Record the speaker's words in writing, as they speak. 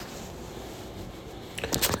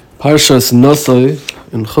Parshas Nashih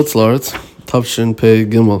in Chutz La'aretz, Tavshin Pei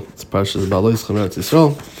Gimel. It's Parshas Ba'alei Zechon Eretz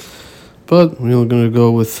Yisrael, but we're going to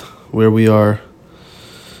go with where we are.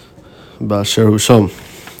 Ba'asher Husham.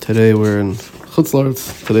 Today we're in Chutz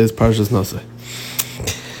La'aretz. Today is Parshas Nashih.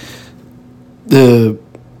 The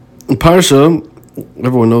Parsha,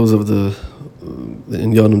 everyone knows of the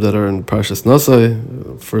inyanim that are in Parshas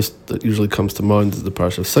Nashih. First that usually comes to mind is the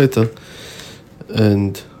Parsha of Saita,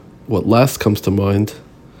 and what last comes to mind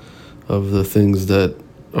of the things that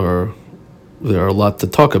there are a lot to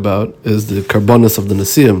talk about is the korbanos of the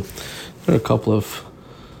nesiim. There are a couple of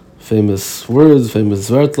famous words, famous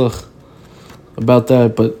zvertlach about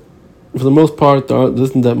that, but for the most part there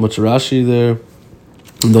isn't that much Rashi there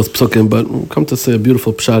in those psukim, but we'll come to say a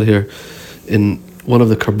beautiful pshat here in one of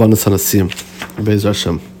the korbanos hanesiim, Be'ez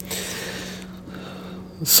Hashem.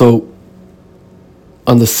 So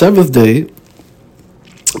on the seventh day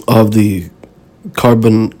of the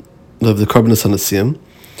korbanos hanesiim,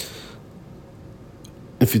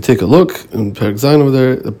 if you take a look in Perek Zayin over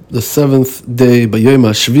there, the seventh day, Biom,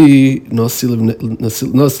 השביעי, נשיא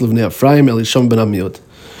לבני Efraim, Elisham ben Amiud.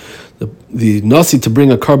 The nasi to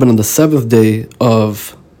bring a korban on the seventh day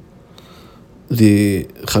of the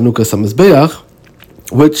Chanukas HaMizbeach,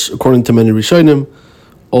 which, according to many Rishonim,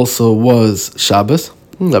 also was Shabbos.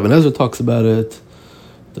 Ibn Ezra talks about it.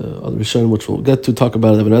 The other Rishonim, which we'll get to, talk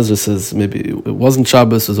about it. Ibn Ezra says maybe it wasn't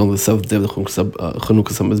Shabbos; it was only the seventh day of the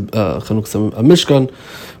Chanukas HaMishkan,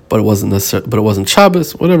 but it wasn't necessary. But it wasn't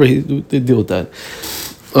Shabbos. Whatever, they deal with that.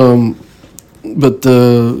 But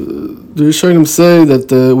the Rishonim say that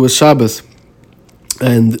it was Shabbos,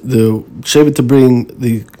 and the shevet to bring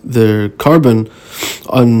their korban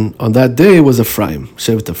on that day was Efraim,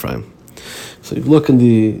 shevet Efraim. So you look in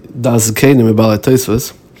the Das Kenim Balei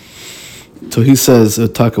Tosfos. So he says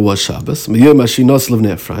Taka was Shabbos.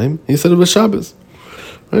 Efraim. He said it was Shabbos.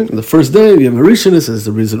 Right? The first day we have a Rishon. It says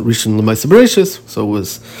the reason Rishon L'maisa Bereishis. So it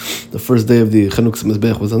was the first day of the Chanukas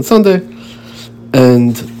HaMizbeach was on Sunday,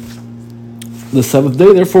 and the seventh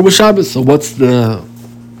day therefore was Shabbos. So what's the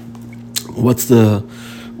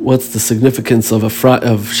significance of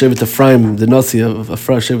shevet Efraim, the nasi of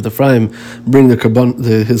shevet Efraim, bring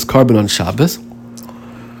his korban on Shabbos?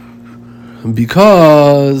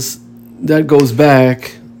 Because that goes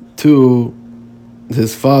back to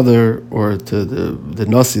his father, or to the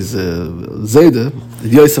nasi's Zayda,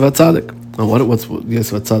 Yosef HaTzadik. And what's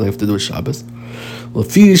Yosef HaTzadik have to do with Shabbos? Well,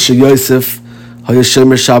 fi Yosef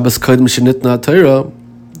hayashemer Shabbos kodim shenitna Torah.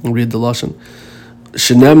 Read the lashon.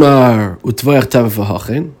 Shenemar utvayach tavach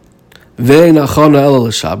v'hachen ve'ein achana ela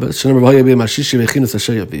l'Shabbos. Shenemar v'haya b'yom hashishi v'chinas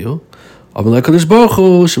asher yaviu. Amalei Kadosh Baruch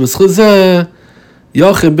Hu sheb'zchut zeh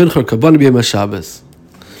yachim binchor korban b'yom haShabbos.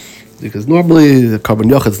 Because normally the korban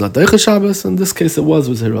yochid is not deicha Shabbos. In this case, it was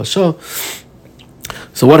Hirasha.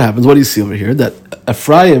 So what happens? What do you see over here? That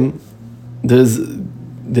Efraim, there's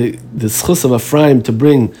the schus of Efraim to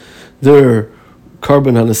bring their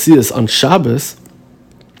korban hanesias on Shabbos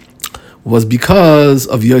was because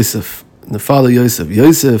of Yosef, the father Yosef.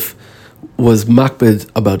 Yosef was makbid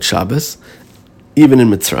about Shabbos, even in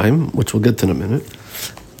Mitzrayim, which we'll get to in a minute.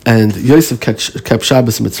 And Yosef kept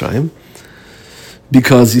Shabbos in Mitzrayim.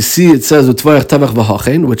 Because you see, it says "Utvayach tavach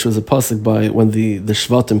v'hachen," which was a pasuk by when the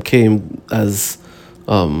Shvatim came as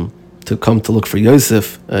to come to look for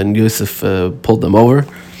Yosef, and Yosef pulled them over,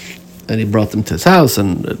 and he brought them to his house,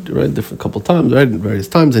 and couple times, various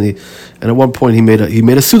times, and at one point he made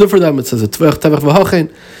a suda for them. It says "Utvayach tavach v'hachen."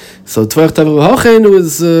 So "Utvayach tavach v'hachen"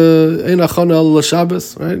 was ein achana al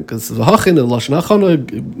Shabbos, right? Because v'hachen is lashon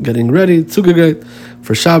achana, getting ready, tzugagait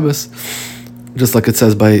for Shabbos, just like it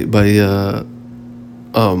says by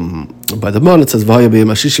the Mon, it says "V'haya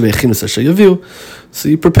b'yom hashishi v'chinas asher yaviu." So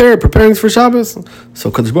you preparing for Shabbos.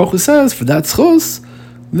 So Kadosh Baruch Hu says, for that schos,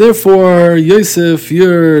 therefore Yosef,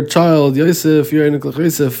 your child Yosef, your Einik Lech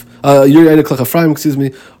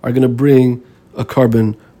Efraim, are going to bring a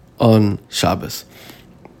korban on Shabbos.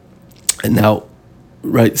 And now,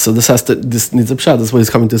 right? So this needs a pshat. That's what he's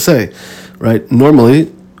coming to say, right?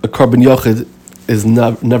 Normally, a korban yochid is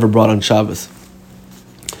never brought on Shabbos.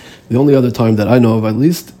 The only other time that I know of, at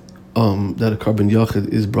least, that a korban yochid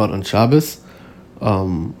is brought on Shabbos,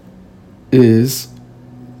 is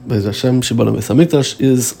Be'ez Hashem Shibana Beis Hamikdash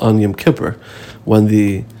is on Yom Kippur, when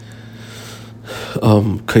the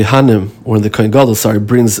Kohanim, or the Kohen Gadol,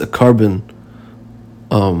 brings a korban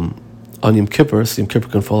on Yom Kippur. So Yom Kippur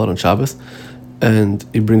can fall out on Shabbos, and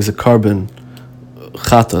he brings a korban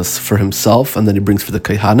chatas for himself, and then he brings for the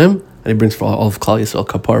Kohanim, and he brings for all of Klal Yisrael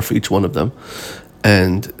kapar for each one of them.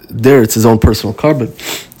 And there it's his own personal korban.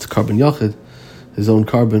 It's a korban yachid, his own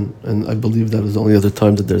korban, and I believe that is the only other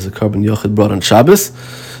time that there's a korban yachid brought on Shabbos.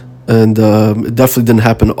 And it definitely didn't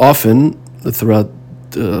happen often throughout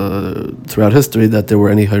history that there were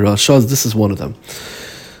any Hayral Shaz. This is one of them.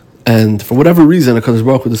 And for whatever reason, HaKadosh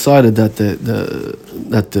Baruch Hu decided that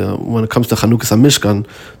when it comes to Chanukas HaMishkan,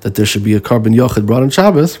 that there should be a korban yochid brought on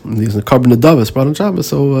Shabbos, and these are korban nedavis brought on Shabbos.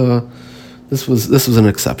 So this was an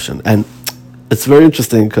exception, and it's very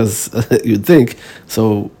interesting because you'd think,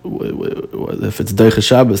 so if it's Deicha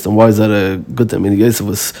Shabbos, then why is that a good thing? I mean, Yosef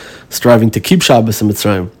was striving to keep Shabbos in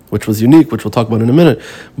Mitzrayim, which was unique, which we'll talk about in a minute,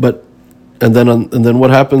 but. And then what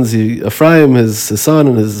happens? Efraim, his son,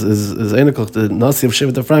 and his Einakach, the nasi of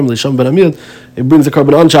shevet Efraim, Lisham ben Amir, he brings the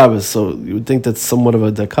korban on Shabbos. So you would think that's somewhat of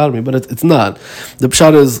a dichotomy, but it's not. The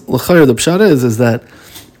pshat is l'chayr. The pshat is that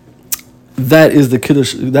is the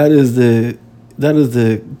kiddush. That is the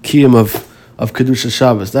kiyum of kedusha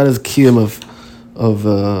Shabbos. That is kiyum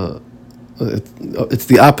it's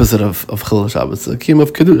the opposite of chilul Shabbos. The kiyum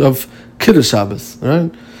of kiddush Shabbos,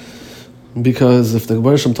 right? Because if the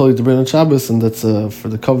Baruch told you to bring on Shabbos, and that's for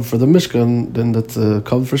the cover for the Mishkan, then that's a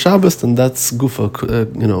cover for Shabbos, then that's gufa, a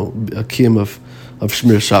kiyum of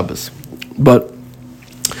Shmir Shabbos. But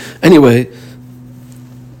anyway,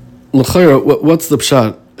 l'chayra, what's the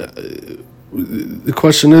pshat? The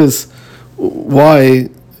question is, why?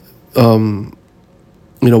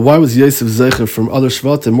 Why was Yosef zeicher from other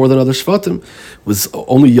shvatim more than other shvatim? Was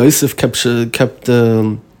only Yosef kept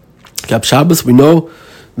Shabbos? We know.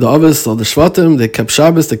 The Avos, the Shvatim, they kept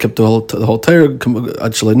Shabbos, they kept the whole Torah,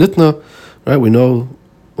 Ad Shalei Nitna, right? We know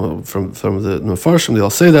from the Mefarshim, they all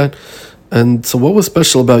say that. And so what was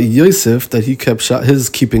special about Yosef that he kept his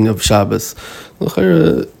keeping of Shabbos? All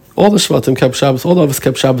the Shvatim kept Shabbos, all the Avos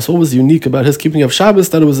kept Shabbos. What was unique about his keeping of Shabbos?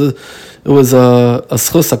 That it was a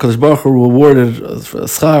schus, HaKadosh Baruch Hu rewarded a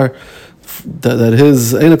schar, that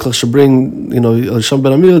his Einakach should bring, Lisham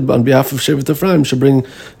ben Amir, on behalf of shevet Efraim, should bring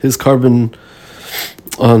his korban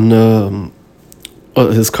on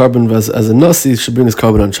his korban as a nasi, should bring his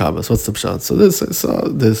korban on Shabbos. What's the pshat? So this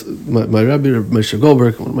my Rabbi Moshe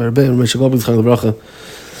Goldberg, my Rabbi Moshe Goldberg,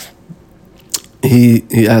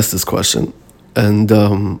 he asked this question, and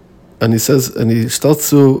he says, and he starts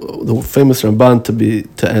to the famous Ramban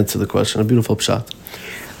to answer the question. A beautiful pshat,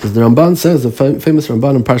 because the Ramban says, the famous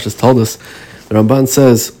Ramban in Parshas told us, the Ramban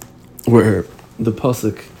says, where the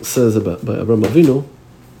pasuk says by Avraham Avinu,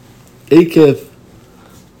 Ekev.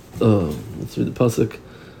 Let's read the pasuk.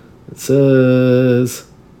 It says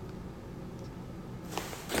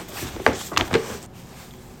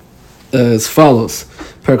as follows: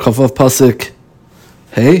 Perek Chavav pasuk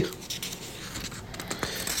Hey.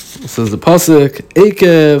 It says the pasuk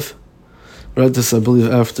Ekev. Right, this I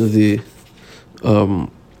believe after the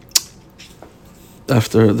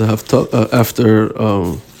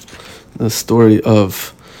the story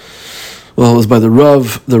of. Well, it was by the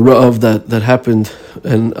Rav that happened,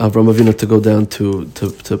 and Avram Avinu to go down to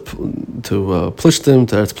Plishtim,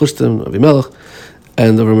 to Eretz Plishtim, Avimelech,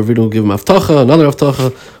 and Avram Avinu gave him another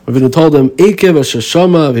Avtacha. Avinu told him, Ekev asher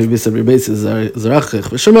shama, he said, Zarachech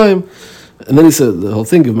v'shamayim, and then he said the whole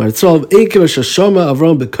thing of Maritzrol, Ekev asher shama,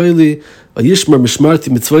 Avram bekoili, v'yishmar mishmarti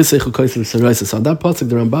mitzvoseichu koisel v'saraisis. On that pasuk,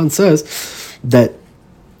 the Ramban says that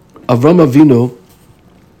Avram Avinu,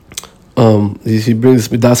 he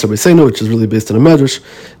brings Midas Rabbi Seino, which is really based on a medrash,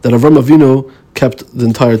 that Avram Avinu kept the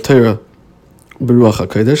entire Torah Beruach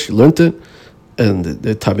HaKodesh. He learned it, and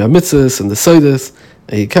the Tabia Mitzvahs and the Seides,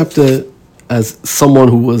 and he kept it as someone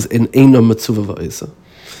who was in Eina Metzuva Va'isa.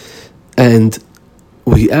 And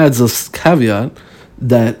he adds this caveat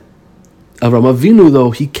that Avram Avinu,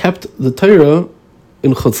 though, he kept the Torah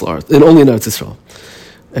in Chutz La'aretz, and only in Eretz Yisrael.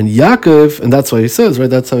 And Yaakov, and that's why he says, right,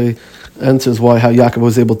 that's how he answers how Yaakov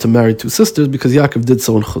was able to marry two sisters, because Yaakov did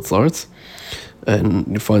so in Chutz La'aretz. And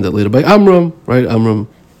you find that later by Amram, right? Amram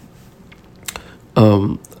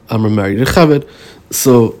married Recheved.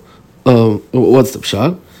 So, what's the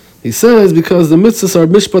pshat? He says, because the mitzvahs are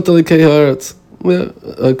mishpat alikei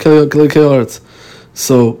haaretz.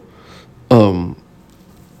 So,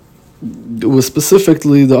 it was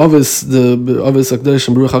specifically the Avis Akdesh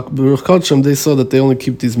and Baruch Kodsham, they saw that they only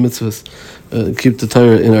keep these mitzvahs, keep the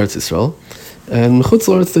Torah in Eretz Yisrael. And Chutz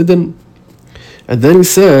La'aretz they didn't. And then he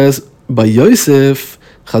says, by Yosef,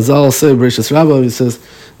 Chazal say, Bereshis Rabbah, he says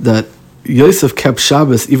that Yosef kept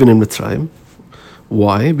Shabbos even in Mitzrayim.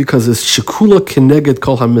 Why? Because it's Shekula Keneged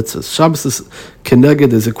Kol HaMitzvahs. Shabbos is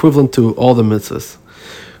Keneged is equivalent to all the mitzvahs.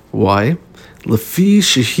 Why? Lefi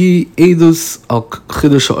Shehi Edus Al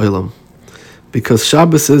Chidush Ha'olam. Because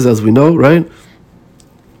Shabbos is, as we know, right?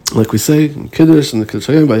 Like we say in Kiddush and the Kiddush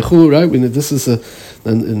Hayom B'Yichur, right? This is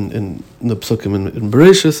in the Psukim in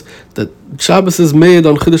Bereshis that Shabbos is made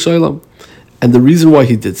on Chidush Ha'olam, And the reason why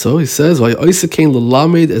he did so, he says, "Why Isakain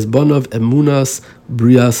lelamed es banav emunas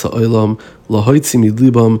brias ha'olam lahoitzi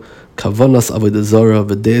midlibam kavanas avodah zara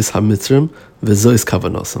v'deis hamitzrim v'zois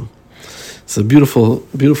kavanasam." It's a beautiful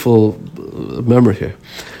memory here.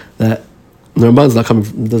 That the Ramban's not coming,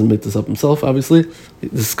 doesn't make this up himself. Obviously,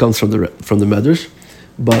 this comes from the Medrash,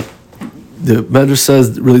 but the Medrash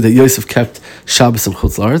says really that Yosef kept Shabbos and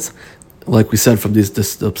Chutz La'aretz, like we said from the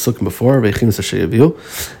psukim before,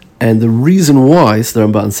 and the reason why, so the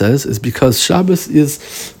Ramban says, is because Shabbos is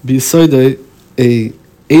b'yisoidei a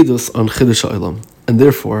edus on Chiddush Ha'olam, and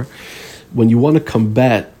therefore, when you want to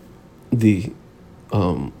combat the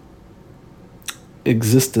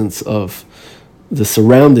existence of the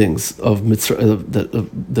surroundings of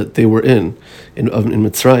that they were in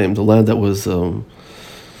Mitzrayim, the land that was the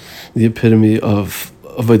epitome of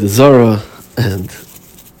Avodah Zarah and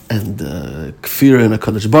Kfir and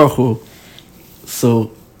HaKadosh Baruch Hu.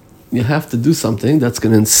 So you have to do something that's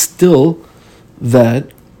going to instill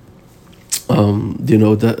that the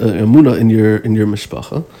emunah in your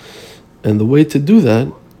mishpacha, and the way to do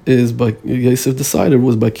that is by Yosef decided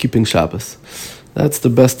was by keeping Shabbos. That's the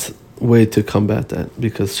best way to combat that,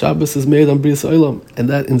 because Shabbos is made on Bris Olam, and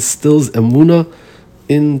that instills emunah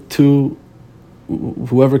into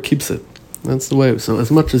whoever keeps it. That's the way. So as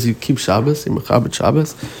much as you keep Shabbos, you mechabed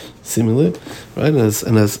Shabbos, seemingly, right? As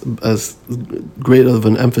great of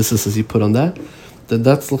an emphasis as you put on that, then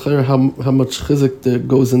that's how much chizik that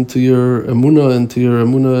goes into your emunah in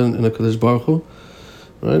HaKadosh Baruch Hu,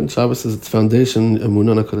 right? Shabbos is its foundation,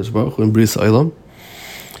 emunah in HaKadosh Baruch Hu, in Bris Olam,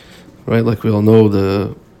 right? Like we all know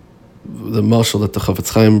the mashal that the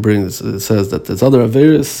Chafetz Chaim brings, it says that there's other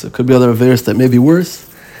averis, it could be other averis that may be worse.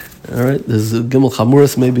 All right, there's gimel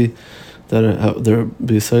chamuras maybe that they're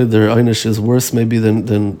beside their einish is worse maybe than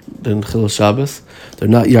chilul Shabbos. They're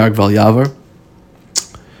not yarg val yavar.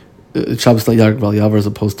 Shabbos not yarg val yavar as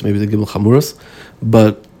opposed to maybe the gimel chamuras,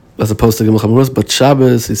 but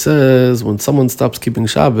Shabbos, he says, when someone stops keeping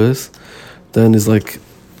Shabbos, then he's like,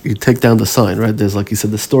 you take down the sign, right? There's, like you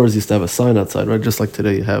said, the stores used to have a sign outside, right? Just like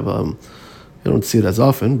today you have, you don't see it as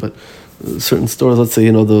often, but certain stores, let's say,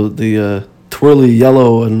 the twirly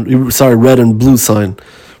yellow red and blue sign,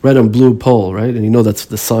 red and blue pole, right? And that's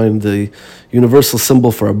the sign, the universal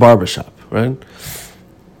symbol for a barbershop, right?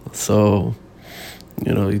 So,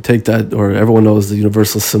 you take that, or everyone knows the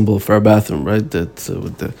universal symbol for a bathroom, right? That's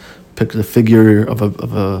with the figure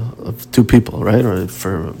of two people, right?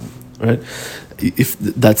 Right? If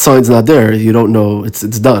that sign's not there, you don't know it's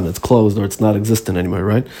done, it's closed, or it's not existent anymore,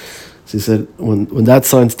 right? So he said when that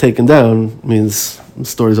sign's taken down, it means the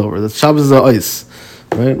story's over. That Shabbos is ice,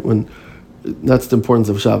 right? That's the importance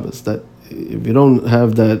of Shabbos. That if you don't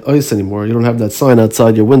have that ice anymore, you don't have that sign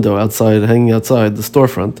outside your window, hanging outside the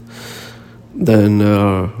storefront, then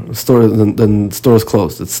the store is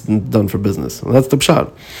closed. It's done for business. And that's the pshat.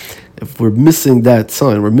 If we're missing that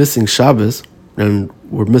sign, we're missing Shabbos, and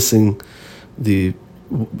we're missing the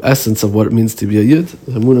essence of what it means to be a yid,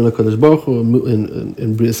 emunah in HaKadosh Baruch Hu,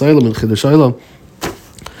 in Bris Olam, in Chiddush Olam,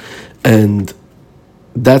 and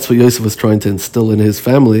that's what Yosef was trying to instill in his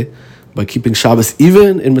family by keeping Shabbos,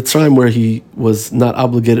 even in Mitzrayim, where he was not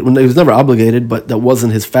obligated. He was never obligated, but that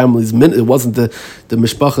wasn't his family's minhag. It wasn't the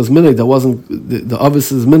mishpacha's minhag. That wasn't the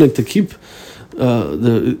Avis's minhag to keep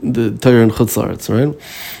the Torah and Chutz La'aretz, right?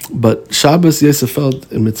 But Shabbos, Yosef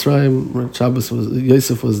felt in Mitzrayim. Right?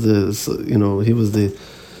 Yosef was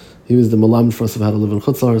he was the malam for us of how to live in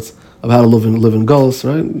Chutz La'aretz, of how to live in Galus,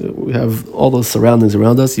 right? We have all those surroundings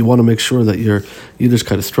around us. You want to make sure that your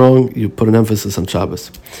Yiddishkeit is strong. You put an emphasis on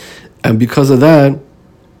Shabbos, and because of that,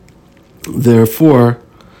 therefore,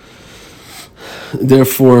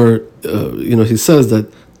 he says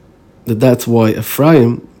that's why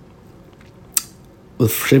Efraim.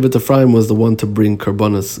 Shevet Efraim was the one to bring their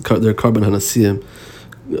korban hanasiyim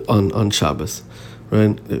on Shabbos,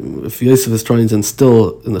 right? If Yosef is trying to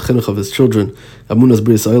instill in the chinuch of his children Amunas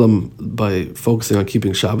Bris Olam by focusing on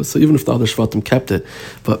keeping Shabbos, so even if the other shvatim kept it,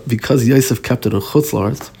 but because Yosef kept it in Chutz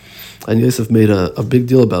La'aretz, and Yosef made a big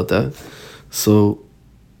deal about that, so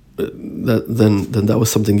then that was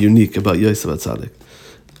something unique about Yosef HaTzadik,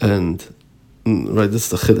 and right, this is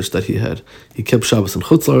the chiddush that he had. He kept Shabbos in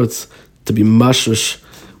Chutz La'aretz to be mashrish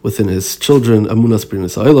within his children, Amunas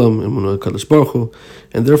Bris Olam, Emunah Kadosh Baruch Hu,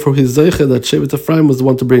 and therefore he's zeicha that Shevet Efraim was the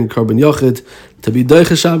one to bring korban yochid to be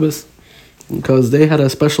deicha Shabbos, because they had a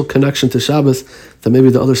special connection to Shabbos that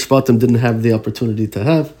maybe the other shvatim didn't have the opportunity to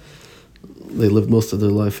have. They lived most of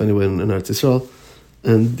their life anyway in Eretz Yisrael,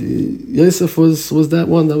 and Yosef was that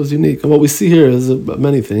one that was unique. And what we see here is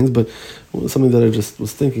many things, but something that I just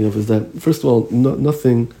was thinking of is that, first of all,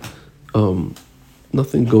 nothing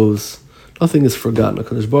Nothing is forgotten.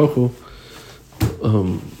 HaKadosh Baruch Hu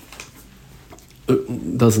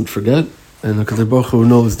doesn't forget, and HaKadosh Baruch Hu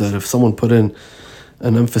knows that if someone put in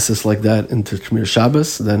an emphasis like that into Shmir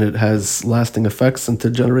Shabbos, then it has lasting effects into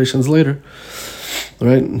generations later,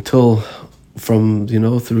 right? Until from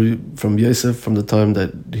Yosef, from the time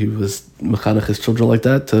that he was mechanech his children like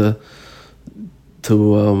that, to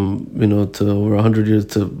over 100 years,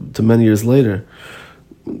 to many years later,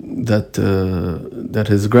 that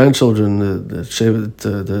his grandchildren, the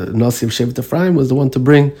nashיא of shevet Efraim, was the one to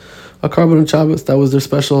bring a korban on Shabbos. That was their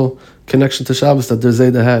special connection to Shabbos that their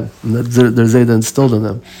Zayda had, and that their Zayda instilled in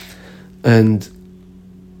them. And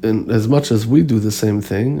as much as we do the same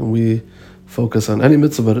thing, and we focus on any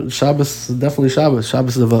mitzvah, but Shabbos is definitely Shabbos.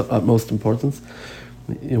 Shabbos is of utmost importance.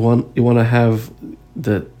 You want to have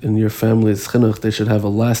that in your family's chinuch. They should have a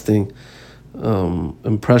lasting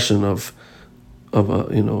impression of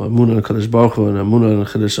Emunah and Kadosh Baruch Hu, and Emunah and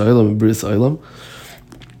Chiddush Ha'olam and Bris Ha'olam.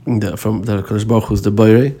 That Kadosh Baruch Hu is the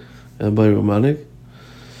Bayrei and Bayrei Manik.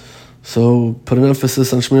 So put an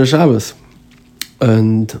emphasis on Shmir Shabbos,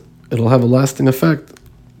 and it'll have a lasting effect.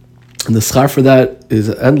 And the schar for that is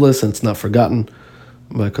endless, and it's not forgotten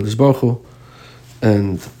by Kadosh Baruch Hu.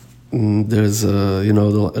 And there's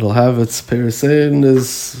it'll have its perisein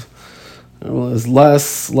is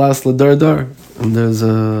last ladar dar, and there's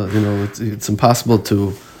it's impossible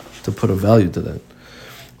to put a value to that.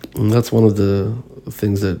 And that's one of the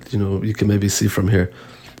things that you can maybe see from here,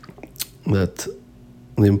 that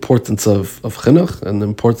the importance of chinuch, and the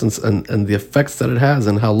importance and the effects that it has,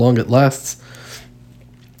 and how long it lasts,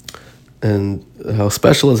 and how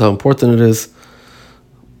special it is, how important it is,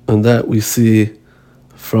 and that we see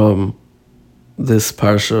from this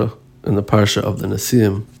parsha and the parsha of the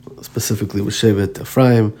Nesiim, specifically with shevet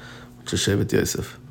Efraim, which is shevet Yosef.